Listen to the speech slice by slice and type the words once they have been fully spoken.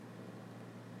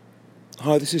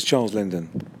Hi, this is Charles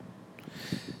Linden.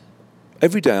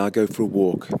 Every day I go for a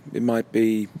walk. It might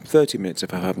be 30 minutes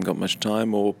if I haven't got much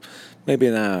time, or maybe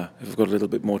an hour if I've got a little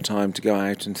bit more time to go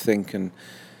out and think and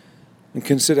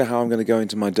consider how I'm going to go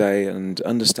into my day and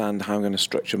understand how I'm going to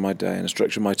structure my day and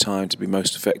structure my time to be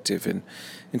most effective in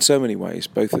so many ways,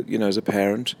 both as a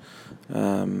parent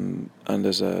and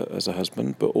as a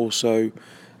husband, but also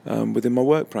within my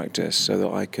work practice, so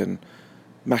that I can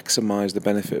maximise the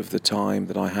benefit of the time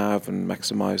that I have and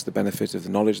maximise the benefit of the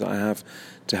knowledge that I have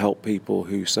to help people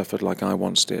who suffered like I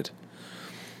once did.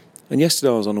 And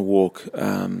yesterday I was on a walk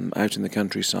out in the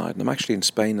countryside, and I'm actually in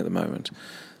Spain at the moment.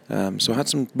 So I had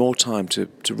some more time to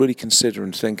really consider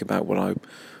and think about what I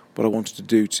wanted to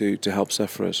do to help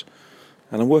sufferers.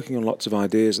 And I'm working on lots of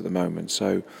ideas at the moment,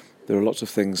 so there are lots of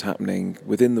things happening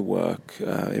within the work,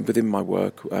 within my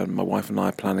work. My wife and I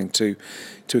are planning to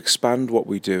expand what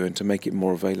we do and to make it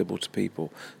more available to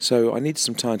people. So I needed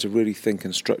some time to really think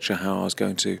and structure how I was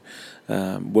going to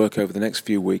work over the next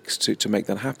few weeks to make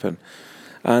that happen.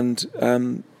 And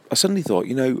I suddenly thought,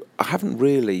 I haven't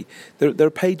really. There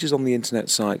are pages on the internet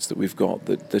sites that we've got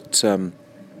that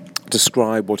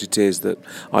describe what it is that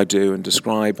I do and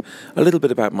describe a little bit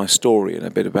about my story and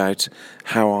a bit about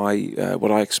how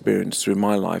what I experienced through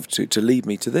my life to lead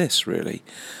me to this, really.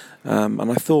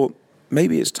 And I thought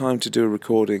maybe it's time to do a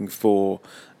recording for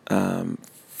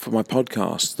my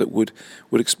podcast that would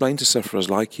explain to sufferers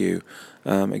like you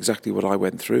exactly what I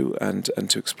went through and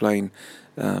to explain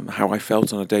how I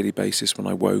felt on a daily basis when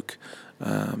I woke,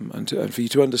 and for you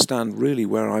to understand really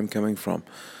where I'm coming from.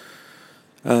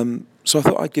 So I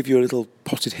thought I'd give you a little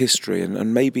potted history,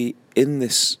 and maybe in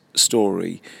this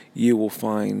story you will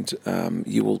find,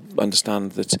 you will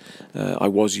understand that I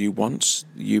was you once.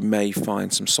 You may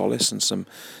find some solace and some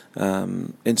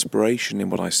inspiration in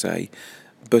what I say,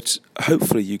 but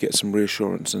hopefully you get some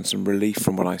reassurance and some relief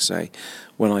from what I say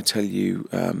when I tell you,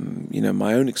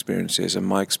 my own experiences and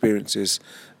my experiences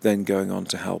then going on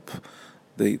to help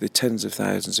the tens of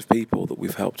thousands of people that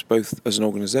we've helped, both as an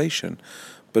organisation,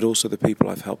 but also the people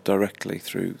I've helped directly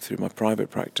through my private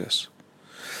practice.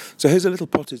 So here's a little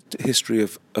potted history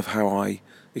of how I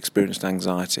experienced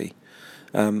anxiety.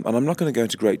 And I'm not going to go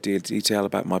into great detail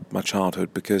about my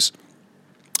childhood, because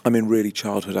really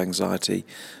childhood anxiety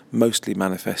mostly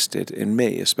manifested in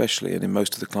me, especially, and in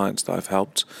most of the clients that I've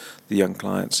helped, the young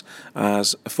clients,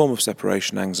 as a form of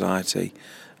separation anxiety,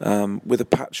 with a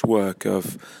patchwork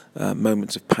of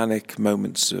moments of panic,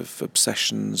 moments of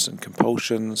obsessions and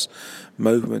compulsions,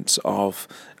 moments of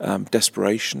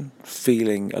desperation,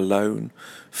 feeling alone,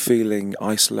 feeling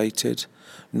isolated,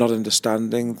 not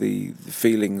understanding the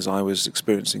feelings I was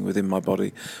experiencing within my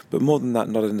body, but more than that,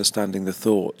 not understanding the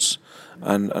thoughts,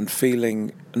 and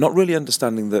feeling, not really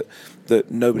understanding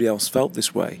that nobody else felt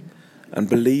this way, and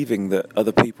believing that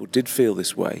other people did feel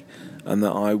this way, and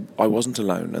that I wasn't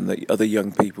alone, and that other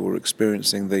young people were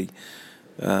experiencing the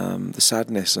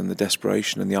sadness and the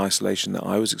desperation and the isolation that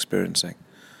I was experiencing.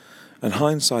 And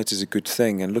hindsight is a good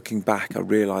thing, and looking back I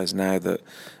realise now that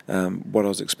what I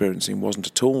was experiencing wasn't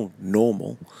at all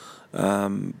normal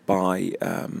by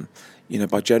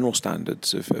general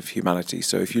standards of humanity.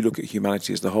 So if you look at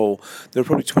humanity as a whole, there are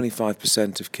probably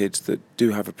 25% of kids that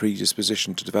do have a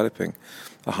predisposition to developing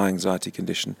a high anxiety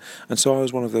condition. And so I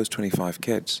was one of those 25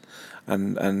 kids.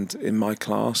 And in my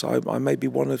class, I may be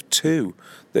one of two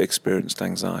that experienced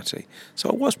anxiety. So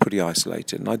I was pretty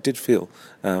isolated, and I did feel,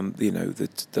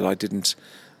 that I didn't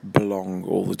belong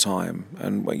all the time,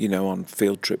 and on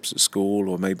field trips at school,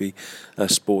 or maybe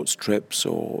sports trips,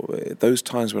 or those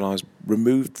times when I was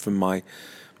removed from my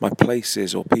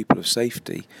places or people of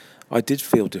safety, I did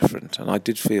feel different, and I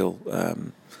did feel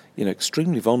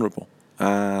extremely vulnerable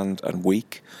and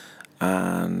weak,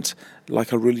 and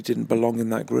like I really didn't belong in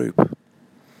that group.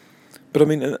 But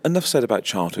enough said about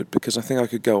childhood, because I think I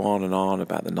could go on and on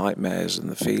about the nightmares and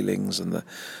the feelings and the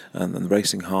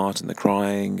racing heart and the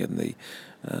crying and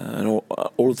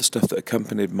all of the stuff that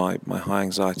accompanied my high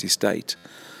anxiety state.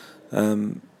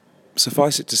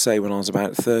 Suffice it to say, when I was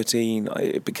about 13,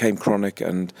 it became chronic,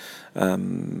 and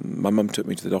my mum took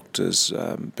me to the doctors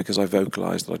because I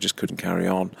vocalised that I just couldn't carry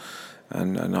on,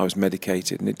 and I was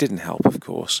medicated, and it didn't help, of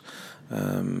course.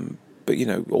 But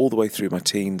all the way through my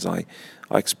teens, I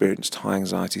experienced high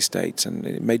anxiety states, and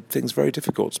it made things very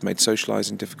difficult. It made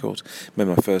socialising difficult. It made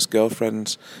my first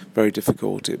girlfriends very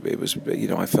difficult. It was,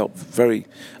 I felt very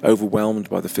overwhelmed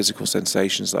by the physical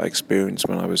sensations that I experienced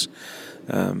when I was,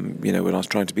 when I was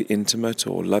trying to be intimate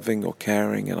or loving or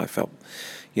caring, and I felt,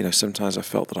 sometimes I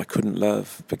felt that I couldn't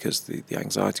love because the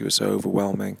anxiety was so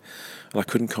overwhelming, and I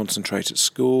couldn't concentrate at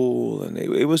school, and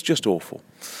it was just awful.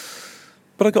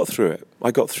 But I got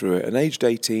through it. And aged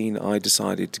 18, I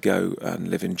decided to go and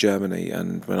live in Germany.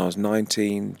 And when I was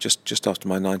 19, just after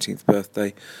my 19th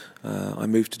birthday, I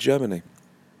moved to Germany.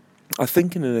 I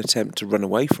think in an attempt to run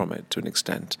away from it to an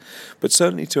extent, but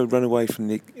certainly to run away from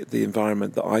the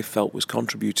environment that I felt was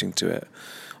contributing to it.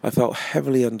 I felt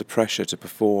heavily under pressure to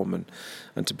perform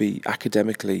and to be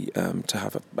academically, to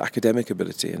have academic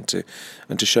ability and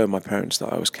to show my parents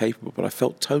that I was capable, but I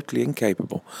felt totally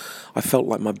incapable. I felt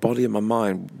like my body and my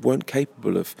mind weren't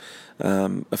capable of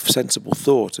sensible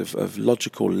thought, of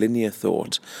logical, linear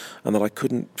thought, and that I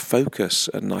couldn't focus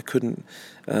and I couldn't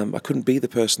be the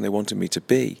person they wanted me to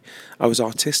be. I was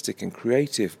artistic and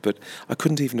creative, but I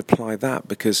couldn't even apply that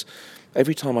because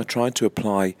every time I tried to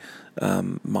apply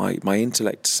my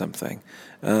intellect to something,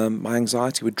 my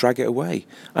anxiety would drag it away,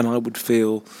 and I would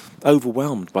feel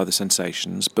overwhelmed by the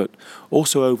sensations, but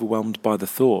also overwhelmed by the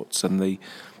thoughts and the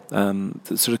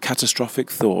sort of catastrophic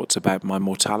thoughts about my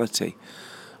mortality.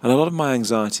 And a lot of my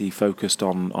anxiety focused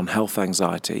on health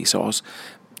anxiety, so I was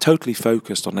totally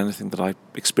focused on anything that I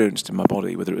experienced in my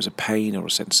body, whether it was a pain or a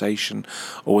sensation,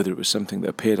 or whether it was something that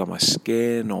appeared on my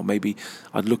skin, or maybe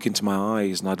I'd look into my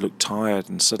eyes and I'd look tired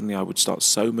and suddenly I would start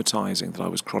somatizing that I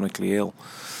was chronically ill.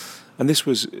 And this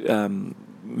was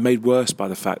made worse by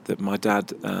the fact that my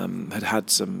dad had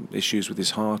some issues with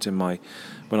his heart when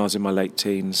I was in my late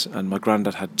teens, and my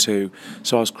granddad had too.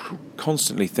 So I was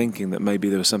constantly thinking that maybe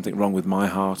there was something wrong with my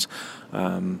heart.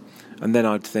 And then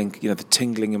I'd think, the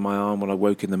tingling in my arm when I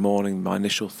woke in the morning, my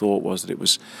initial thought was that it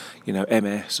was,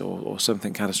 MS or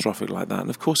something catastrophic like that. And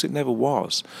of course it never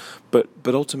was. But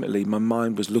ultimately my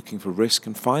mind was looking for risk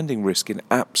and finding risk in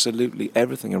absolutely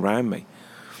everything around me.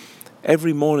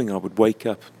 Every morning I would wake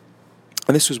up,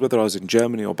 and this was whether I was in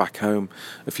Germany or back home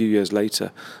a few years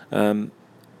later,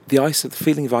 the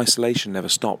feeling of isolation never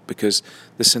stopped because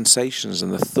the sensations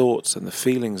and the thoughts and the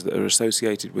feelings that are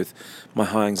associated with my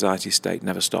high anxiety state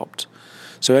never stopped.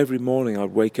 So every morning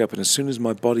I'd wake up, and as soon as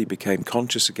my body became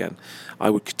conscious again,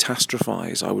 I would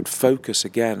catastrophize. I would focus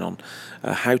again on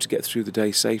how to get through the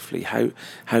day safely, how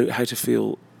to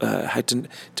feel, how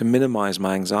to minimize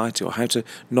my anxiety, or how to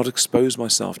not expose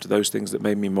myself to those things that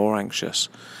made me more anxious.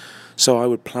 So I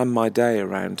would plan my day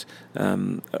around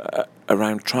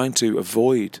trying to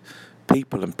avoid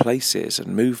people and places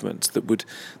and movements that would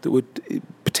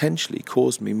potentially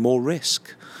cause me more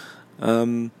risk.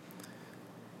 The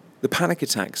panic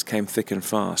attacks came thick and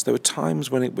fast. There were times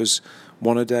when it was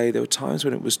one a day. There were times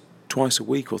when it was twice a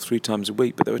week or 3 times a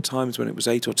week. But there were times when it was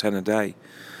 8 or 10 a day.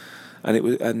 And it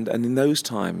was, and in those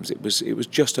times it was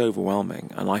just overwhelming.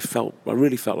 And I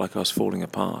really felt like I was falling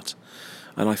apart.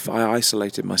 And I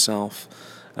isolated myself,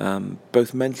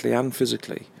 both mentally and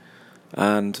physically.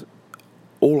 And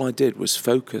all I did was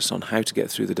focus on how to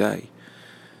get through the day.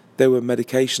 There were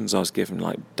medications I was given,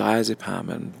 like diazepam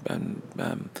and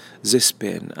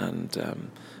Zispin and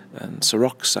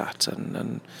Seroxat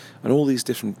and all these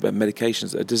different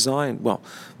medications that are designed,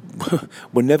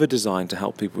 were never designed to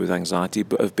help people with anxiety,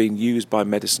 but have been used by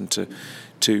medicine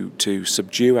to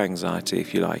subdue anxiety,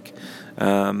 if you like.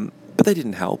 But they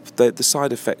didn't help. The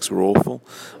side effects were awful.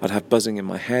 I'd have buzzing in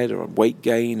my head, or weight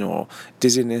gain, or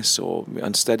dizziness, or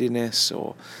unsteadiness,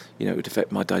 or it would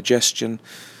affect my digestion.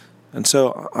 And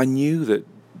so I knew that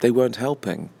they weren't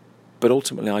helping, but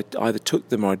ultimately I either took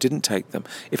them or I didn't take them.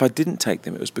 If I didn't take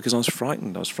them, it was because I was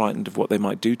frightened. I was frightened of what they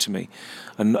might do to me,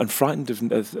 and frightened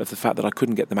of the fact that I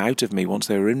couldn't get them out of me once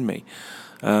they were in me.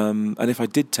 And if I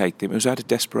did take them, it was out of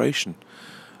desperation,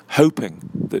 hoping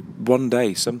that one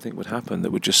day something would happen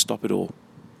that would just stop it all.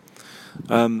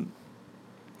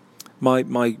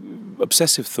 My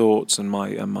obsessive thoughts and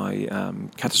my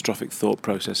catastrophic thought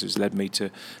processes led me to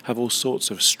have all sorts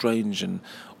of strange and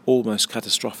almost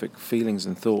catastrophic feelings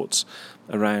and thoughts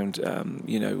around,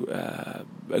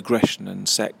 aggression and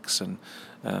sex and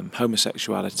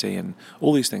homosexuality and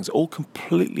all these things, all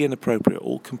completely inappropriate,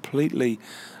 all completely.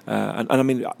 And I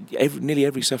mean, nearly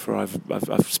every sufferer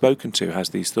I've spoken to has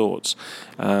these thoughts.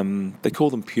 They call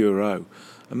them puro,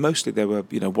 and mostly they were,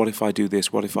 what if I do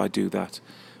this? What if I do that?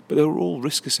 But they were all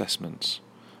risk assessments,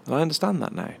 and I understand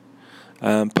that now.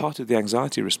 Part of the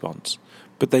anxiety response,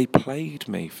 but they plagued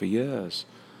me for years.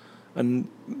 And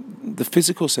the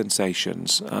physical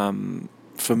sensations,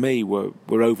 for me, were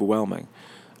overwhelming,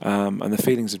 and the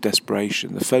feelings of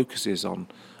desperation, the focuses on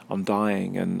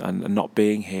dying and not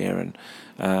being here, and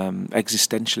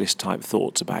existentialist type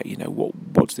thoughts about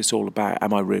what's this all about?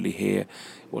 Am I really here?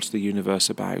 What's the universe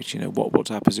about?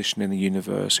 What's our position in the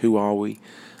universe? Who are we?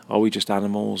 Are we just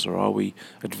animals, or are we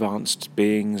advanced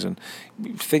beings? And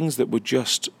things that were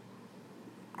just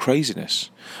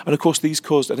craziness. And of course these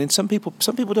caused, and in some people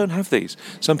don't have these,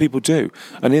 some people do.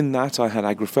 And in that I had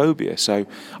agoraphobia, so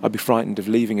I'd be frightened of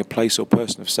leaving a place or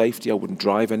person of safety. I wouldn't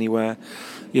drive anywhere.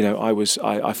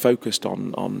 I focused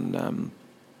on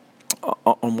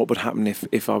what would happen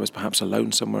if I was perhaps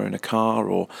alone somewhere in a car,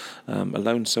 or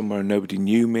alone somewhere and nobody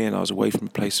knew me and I was away from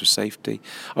a place of safety.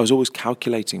 I was always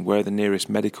calculating where the nearest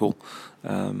medical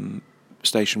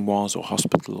station was, or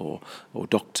hospital, or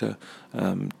doctor,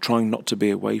 trying not to be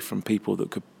away from people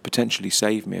that could potentially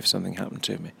save me if something happened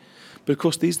to me. But of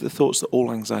course these are the thoughts that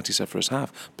all anxiety sufferers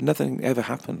have, but nothing ever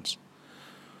happens.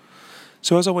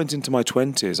 So as I went into my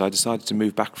 20s, I decided to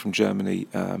move back from Germany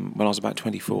when I was about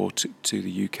 24 to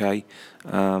the UK.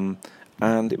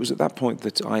 And it was at that point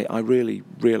that I really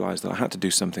realised that I had to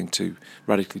do something to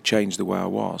radically change the way I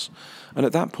was. And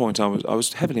at that point, I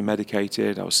was heavily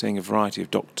medicated. I was seeing a variety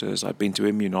of doctors. I'd been to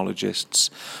immunologists.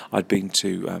 I'd been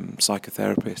to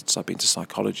psychotherapists. I'd been to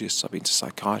psychologists. I'd been to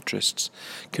psychiatrists.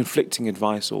 Conflicting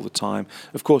advice all the time.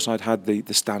 Of course, I'd had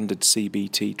the standard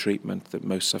CBT treatment that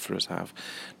most sufferers have.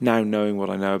 Now, knowing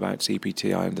what I know about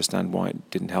CBT, I understand why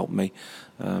it didn't help me.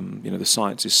 The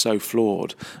science is so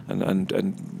flawed, and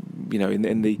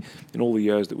in all the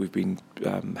years that we've been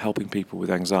helping people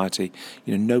with anxiety,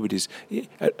 nobody's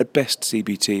at best.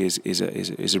 CBT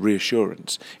is a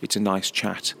reassurance. It's a nice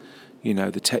chat.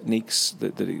 The techniques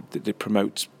that it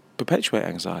promotes perpetuate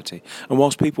anxiety. And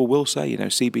whilst people will say,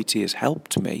 CBT has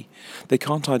helped me, they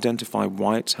can't identify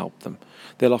why it's helped them.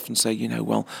 They'll often say,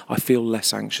 well, I feel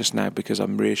less anxious now because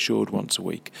I'm reassured once a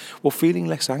week. Well, feeling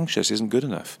less anxious isn't good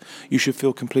enough. You should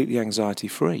feel completely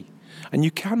anxiety-free. And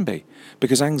you can be,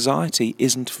 because anxiety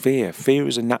isn't fear. Fear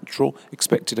is a natural,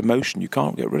 expected emotion. You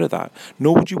can't get rid of that,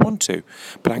 nor would you want to.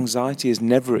 But anxiety is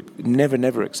never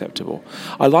acceptable.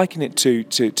 I liken it to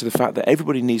the fact that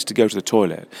everybody needs to go to the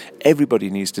toilet, everybody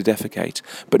needs to defecate,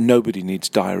 but nobody needs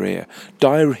diarrhea.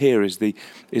 Diarrhea is the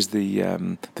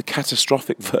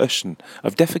catastrophic version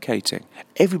of defecating.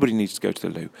 Everybody needs to go to the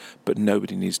loo, but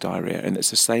nobody needs diarrhea. And it's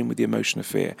the same with the emotion of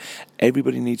fear.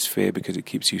 Everybody needs fear because it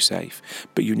keeps you safe,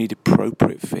 but you need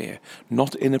appropriate fear,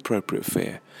 not inappropriate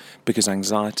fear, because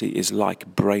anxiety is like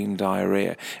brain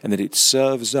diarrhea, and that it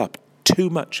serves up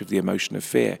too much of the emotion of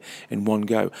fear in one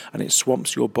go, and it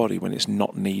swamps your body when it's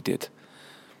not needed.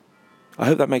 I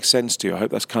hope that makes sense to you. I hope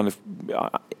that's kind of,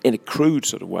 in a crude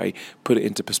sort of way, put it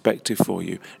into perspective for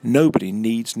you. Nobody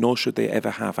needs, nor should they ever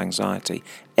have anxiety,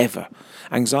 ever.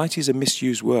 Anxiety is a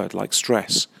misused word, like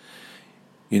stress.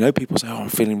 People say, I'm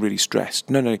feeling really stressed.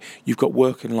 No, you've got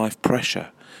work and life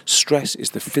pressure. Stress is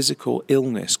the physical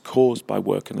illness caused by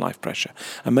work and life pressure.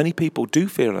 And many people do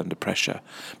feel under pressure,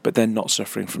 but they're not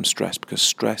suffering from stress, because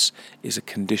stress is a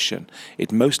condition.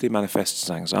 It mostly manifests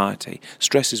as anxiety.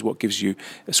 Stress is what gives you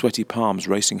sweaty palms,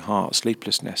 racing heart,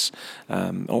 sleeplessness,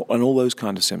 and all those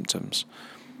kind of symptoms.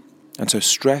 And so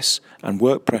stress and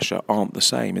work pressure aren't the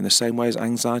same, in the same way as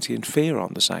anxiety and fear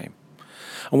aren't the same.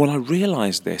 And when I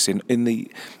realised this in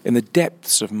the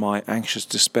depths of my anxious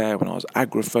despair, when I was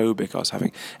agoraphobic, I was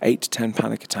having 8 to 10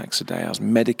 panic attacks a day, I was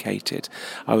medicated,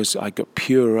 I got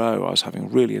Puro, I was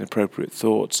having really inappropriate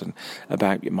thoughts and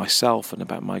about myself and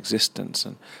about my existence,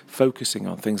 and focusing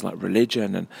on things like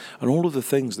religion and all of the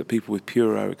things that people with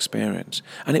Puro experience.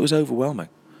 And it was overwhelming.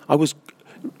 I was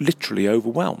literally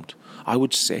overwhelmed. I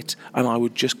would sit and I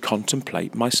would just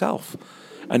contemplate myself.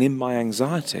 And in my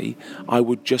anxiety, I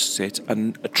would just sit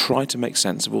and try to make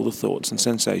sense of all the thoughts and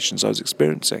sensations I was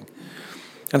experiencing.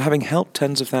 And having helped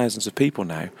tens of thousands of people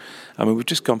now, we've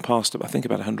just gone past, I think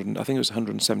it was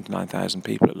 179,000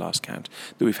 people at last count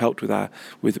that we've helped with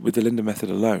the Linda Method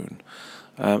alone.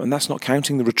 And that's not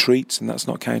counting the retreats, and that's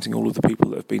not counting all of the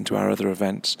people that have been to our other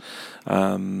events.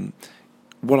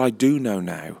 What I do know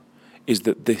now is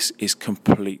that this is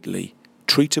completely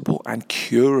treatable and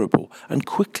curable, and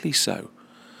quickly so.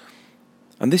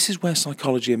 And this is where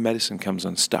psychology and medicine comes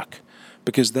unstuck,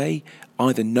 because they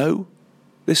either know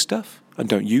this stuff and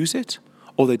don't use it,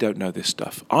 or they don't know this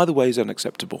stuff. Either way is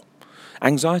unacceptable.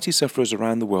 Anxiety sufferers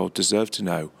around the world deserve to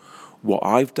know what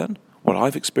I've done, what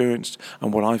I've experienced,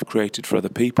 and what I've created for other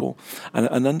people, and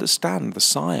understand the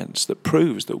science that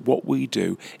proves that what we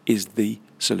do is the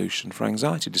solution for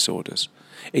anxiety disorders.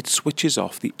 It switches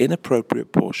off the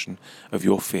inappropriate portion of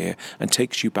your fear and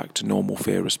takes you back to normal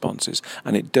fear responses,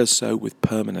 and it does so with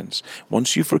permanence.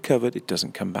 Once you've recovered, it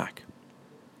doesn't come back.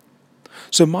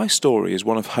 So my story is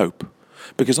one of hope,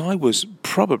 because I was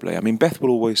probably, Beth will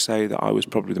always say that I was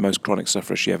probably the most chronic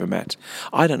sufferer she ever met.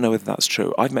 I don't know whether that's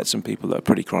true. I've met some people that are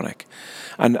pretty chronic.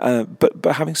 And but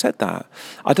having said that,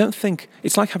 I don't think,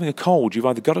 it's like having a cold. You've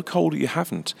either got a cold or you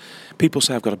haven't. People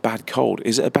say I've got a bad cold.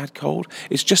 Is it a bad cold?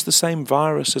 It's just the same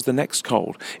virus as the next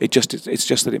cold. It's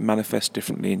just that it manifests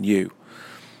differently in you.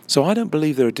 So I don't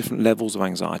believe there are different levels of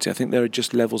anxiety. I think there are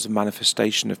just levels of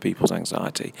manifestation of people's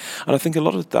anxiety. And I think a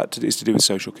lot of that is to do with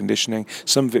social conditioning.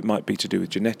 Some of it might be to do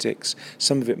with genetics.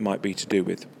 Some of it might be to do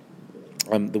with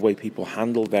the way people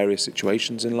handle various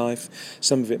situations in life.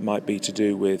 Some of it might be to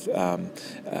do with, the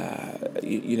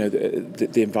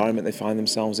environment they find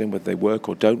themselves in, whether they work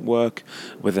or don't work,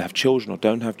 whether they have children or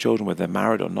don't have children, whether they're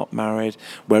married or not married,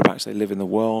 whereabouts they live in the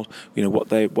world, what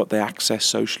they access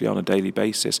socially on a daily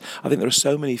basis. I think there are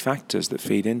so many factors that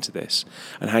feed into this,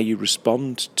 and how you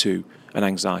respond to an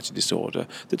anxiety disorder,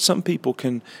 that some people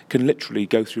can literally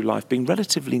go through life being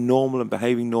relatively normal and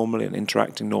behaving normally and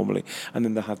interacting normally, and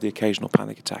then they'll have the occasional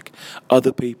panic attack.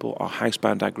 Other people are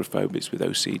housebound agoraphobics with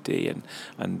OCD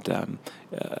and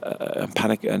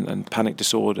panic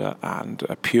disorder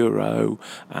and Puro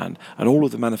and all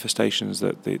of the manifestations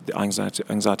that the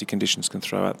anxiety conditions can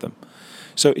throw at them.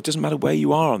 So it doesn't matter where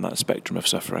you are on that spectrum of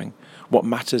suffering. What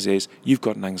matters is you've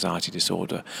got an anxiety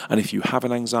disorder, and if you have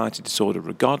an anxiety disorder,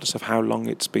 regardless of how long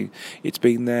it's been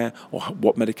there, or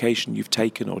what medication you've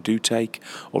taken or do take,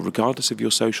 or regardless of your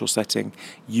social setting,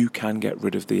 you can get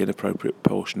rid of the inappropriate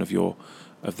portion of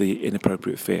the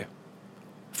inappropriate fear.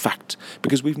 Fact,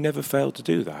 because we've never failed to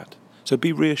do that. So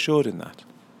be reassured in that.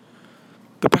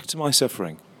 But back to my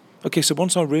suffering. Okay, so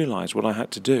once I realised what I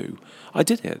had to do, I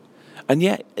did it. And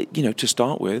yet, to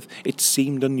start with, it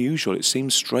seemed unusual. It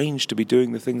seemed strange to be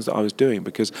doing the things that I was doing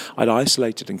because I'd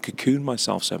isolated and cocooned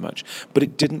myself so much. But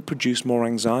it didn't produce more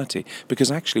anxiety,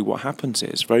 because actually what happens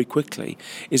is, very quickly,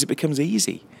 is it becomes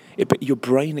easy. Your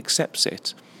brain accepts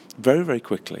it very, very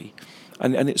quickly.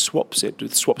 And it swaps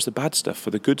the bad stuff for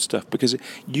the good stuff, because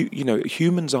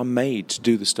humans are made to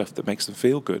do the stuff that makes them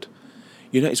feel good.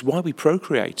 It's why we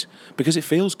procreate, because it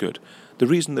feels good. The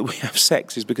reason that we have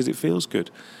sex is because it feels good.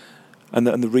 And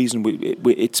the reason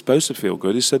it's supposed to feel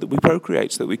good is so that we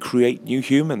procreate, so that we create new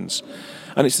humans.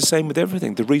 And it's the same with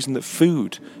everything. The reason that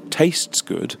food tastes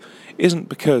good isn't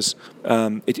because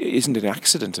it isn't an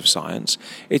accident of science.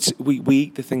 It's we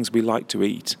eat the things we like to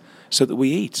eat so that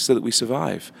we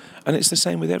survive. And it's the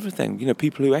same with everything.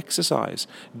 People who exercise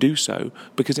do so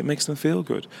because it makes them feel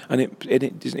good. And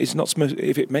it's not supposed.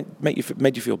 If it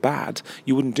made you feel bad,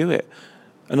 you wouldn't do it.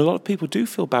 And a lot of people do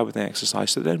feel bad when they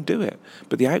exercise, so they don't do it.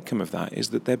 But the outcome of that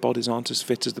is that their bodies aren't as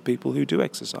fit as the people who do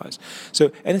exercise.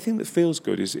 So anything that feels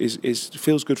good is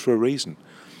feels good for a reason.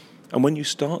 And when you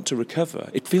start to recover,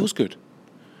 it feels good.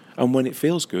 And when it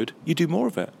feels good, you do more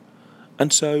of it.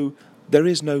 And so there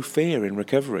is no fear in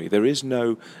recovery. There is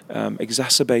no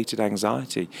exacerbated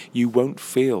anxiety. You won't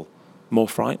feel more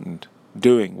frightened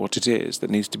doing what it is that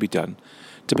needs to be done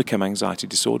to become anxiety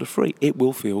disorder free. It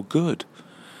will feel good.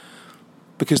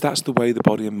 Because that's the way the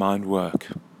body and mind work.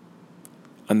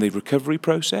 And the recovery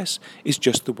process is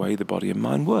just the way the body and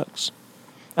mind works.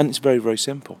 And it's very, very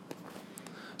simple.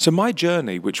 So my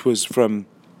journey, which was from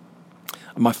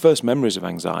my first memories of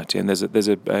anxiety, and there's a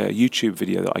YouTube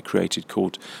video that I created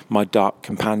called My Dark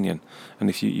Companion. And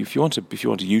if you want to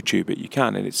YouTube it, you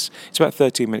can. And it's about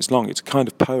 13 minutes long. It's a kind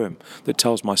of poem that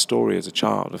tells my story as a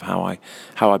child of how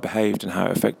I behaved and how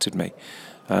it affected me,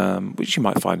 which you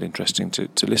might find interesting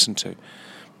to listen to.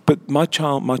 But my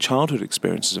childhood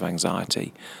experiences of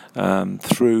anxiety,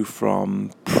 through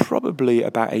from probably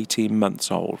about 18 months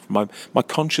old, my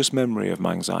conscious memory of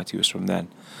my anxiety was from then,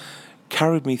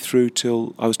 carried me through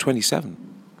till I was 27.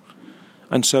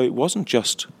 And so it wasn't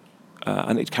just,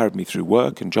 and it carried me through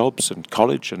work and jobs and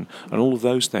college and all of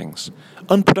those things.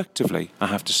 Unproductively, I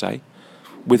have to say,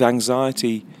 with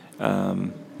anxiety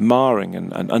marring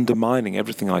and undermining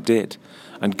everything I did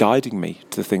and guiding me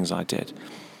to the things I did.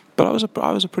 But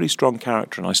I was a pretty strong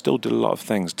character, and I still did a lot of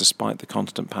things despite the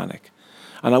constant panic.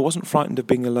 And I wasn't frightened of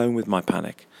being alone with my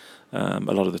panic a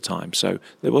lot of the time. So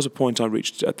there was a point I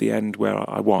reached at the end where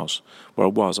I was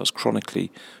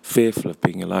chronically fearful of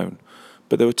being alone.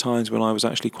 But there were times when I was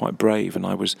actually quite brave, and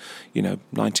I was,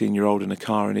 19-year-old in a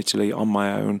car in Italy on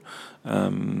my own.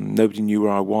 Nobody knew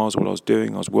where I was, what I was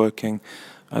doing. I was working,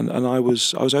 and I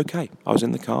was okay. I was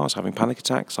in the car, I was having panic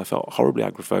attacks. I felt horribly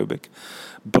agoraphobic,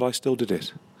 but I still did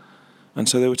it. And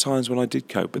so there were times when I did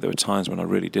cope, but there were times when I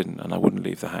really didn't, and I wouldn't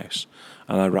leave the house.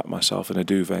 And I wrapped myself in a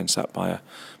duvet and sat by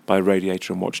a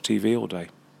radiator and watched TV all day.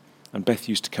 And Beth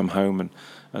used to come home,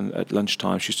 and at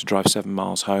lunchtime she used to drive 7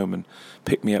 miles home and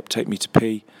pick me up, take me to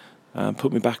pee, and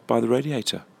put me back by the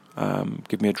radiator.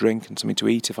 give me a drink and something to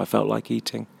eat if I felt like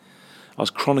eating. I was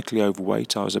chronically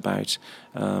overweight. I was about,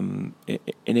 in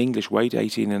English weight,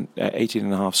 18 and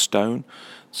a half stone.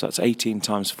 So that's 18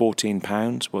 times 14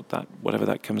 pounds, whatever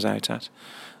that comes out at.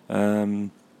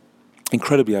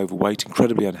 Incredibly overweight,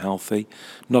 incredibly unhealthy,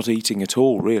 not eating at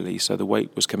all really. So the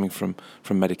weight was coming from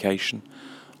medication.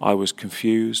 I was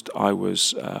confused. I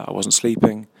wasn't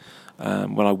sleeping.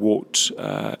 When I walked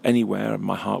anywhere,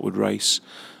 my heart would race.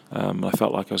 I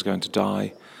felt like I was going to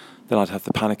die. Then I'd have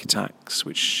the panic attacks,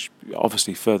 which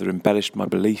obviously further embellished my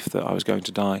belief that I was going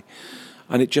to die.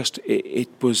 And it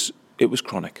was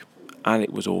chronic, and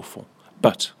it was awful.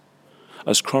 But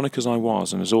as chronic as I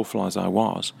was, and as awful as I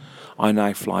was, I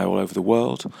now fly all over the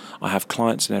world. I have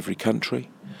clients in every country.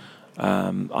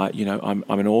 I'm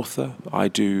an author. I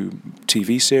do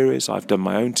TV series. I've done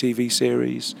my own TV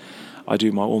series. I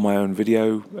do all my own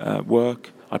video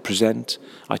work. I present.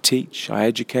 I teach. I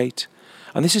educate.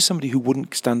 And this is somebody who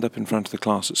wouldn't stand up in front of the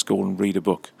class at school and read a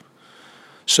book.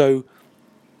 So,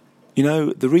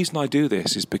 the reason I do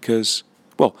this is because,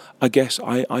 I guess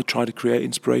I try to create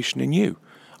inspiration in you.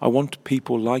 I want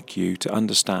people like you to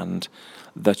understand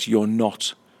that you're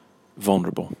not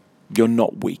vulnerable. You're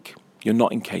not weak. You're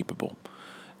not incapable.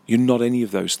 You're not any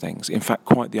of those things. In fact,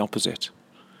 quite the opposite.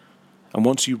 And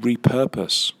once you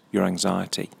repurpose your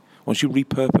anxiety, once you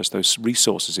repurpose those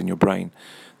resources in your brain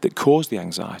that cause the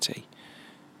anxiety,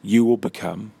 you will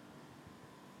become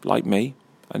like me,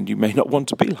 and you may not want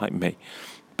to be like me,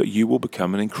 but you will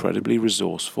become an incredibly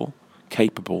resourceful,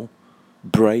 capable,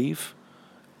 brave,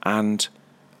 and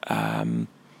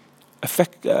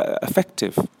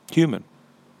effective human.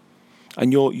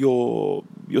 And your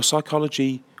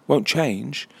psychology won't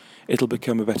change. It'll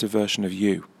become a better version of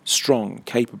you, strong,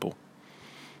 capable.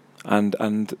 And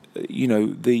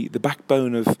the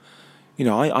backbone of,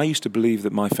 I used to believe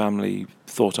that my family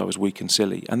thought I was weak and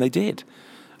silly, and they did.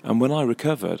 And when I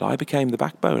recovered, I became the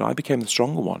backbone. I became the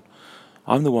stronger one.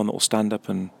 I'm the one that will stand up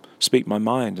and speak my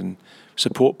mind and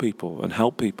support people and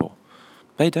help people.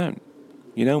 They don't.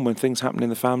 When things happen in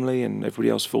the family and everybody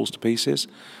else falls to pieces,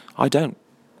 I don't.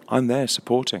 I'm there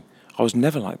supporting. I was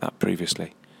never like that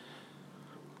previously.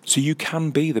 So you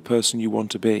can be the person you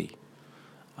want to be.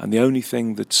 And the only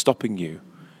thing that's stopping you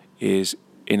is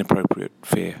inappropriate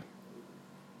fear.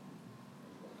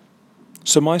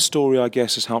 So my story, I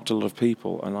guess, has helped a lot of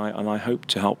people, and I hope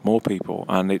to help more people.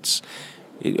 And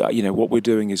what we're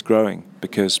doing is growing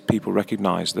because people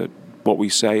recognise that what we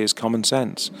say is common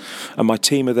sense. And my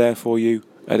team are there for you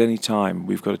at any time.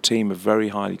 We've got a team of very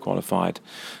highly qualified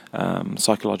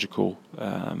psychological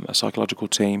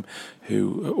team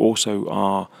who also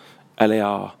are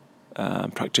LAR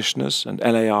practitioners, and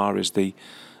LAR is the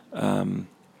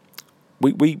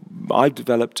I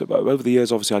developed over the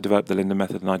years. Obviously, I developed the Linda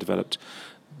Method, and I developed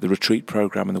the retreat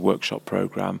program and the workshop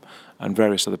program and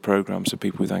various other programs for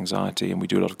people with anxiety. And we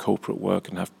do a lot of corporate work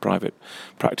and have private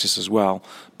practice as well.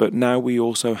 But now we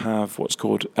also have what's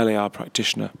called LAR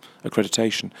practitioner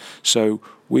accreditation. So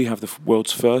we have the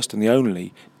world's first and the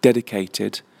only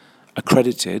dedicated,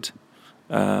 accredited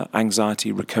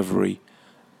anxiety recovery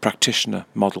practitioner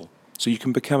model. So you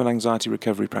can become an anxiety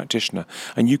recovery practitioner,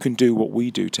 and you can do what we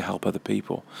do to help other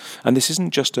people. And this isn't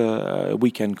just a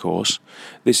weekend course.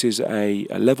 This is a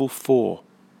level 4,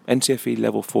 NCFE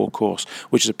level 4 course,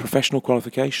 which is a professional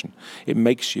qualification. It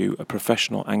makes you a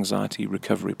professional anxiety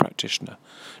recovery practitioner,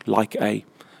 like a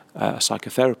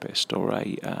psychotherapist or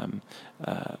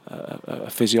a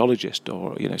physiologist,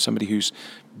 or somebody who's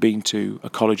been to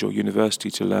a college or university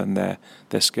to learn their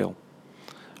skill.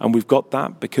 And we've got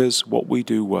that because what we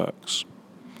do works.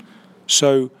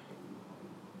 So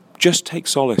just take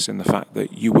solace in the fact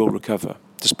that you will recover.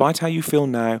 Despite how you feel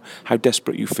now, how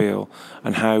desperate you feel,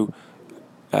 and how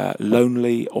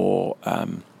lonely or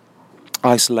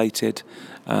isolated,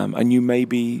 and you may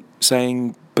be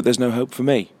saying, but there's no hope for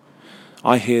me.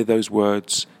 I hear those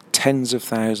words tens of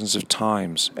thousands of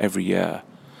times every year.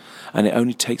 And it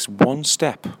only takes one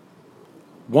step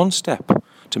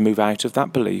to move out of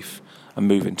that belief and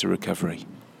move into recovery.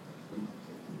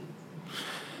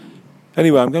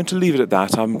 Anyway, I'm going to leave it at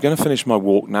that. I'm going to finish my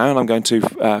walk now, and I'm going to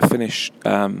finish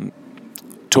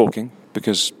talking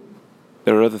because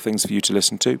there are other things for you to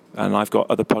listen to, and I've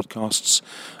got other podcasts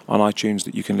on iTunes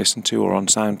that you can listen to, or on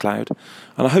SoundCloud,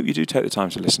 and I hope you do take the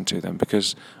time to listen to them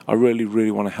because I really,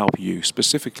 really want to help you,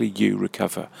 specifically you,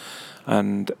 recover.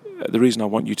 And the reason I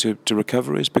want you to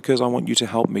recover is because I want you to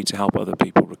help me to help other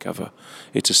people recover.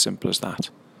 It's as simple as that.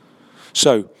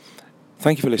 So,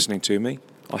 thank you for listening to me.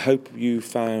 I hope you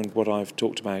found what I've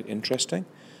talked about interesting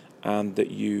and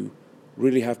that you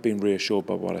really have been reassured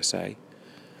by what I say.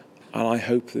 And I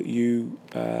hope that you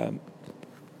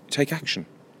take action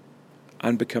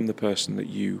and become the person that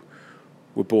you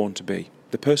were born to be,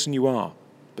 the person you are,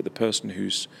 but the person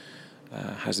who's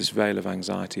has this veil of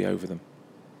anxiety over them.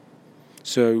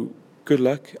 So good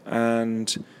luck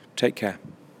and take care.